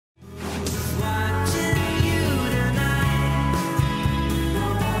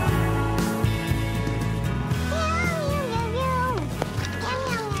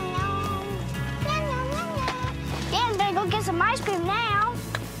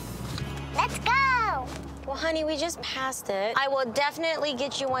honey, we just passed it. I will definitely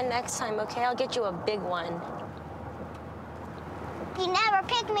get you one next time, okay? I'll get you a big one. You never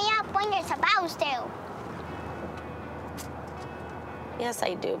pick me up when you're supposed to. Yes,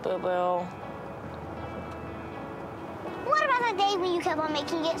 I do, boo-boo. What about the day when you kept on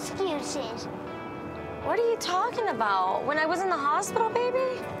making excuses? What are you talking about? When I was in the hospital,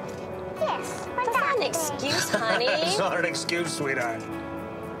 baby? Yes, That's not an excuse, honey. It's not an excuse, sweetheart.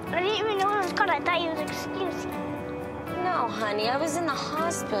 I didn't even know what it was called. I thought it was an excuse. No, honey, I was in the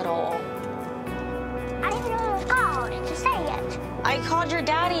hospital. I didn't even know what it was called. Just say it. I called your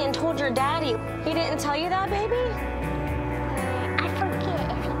daddy and told your daddy. He didn't tell you that, baby? I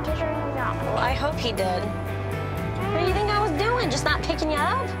forget if he did or not. Well, I hope he did. What do you think I was doing? Just not picking you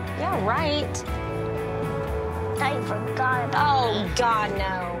up? Yeah, right. I forgot about Oh, God,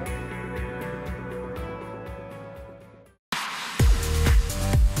 no.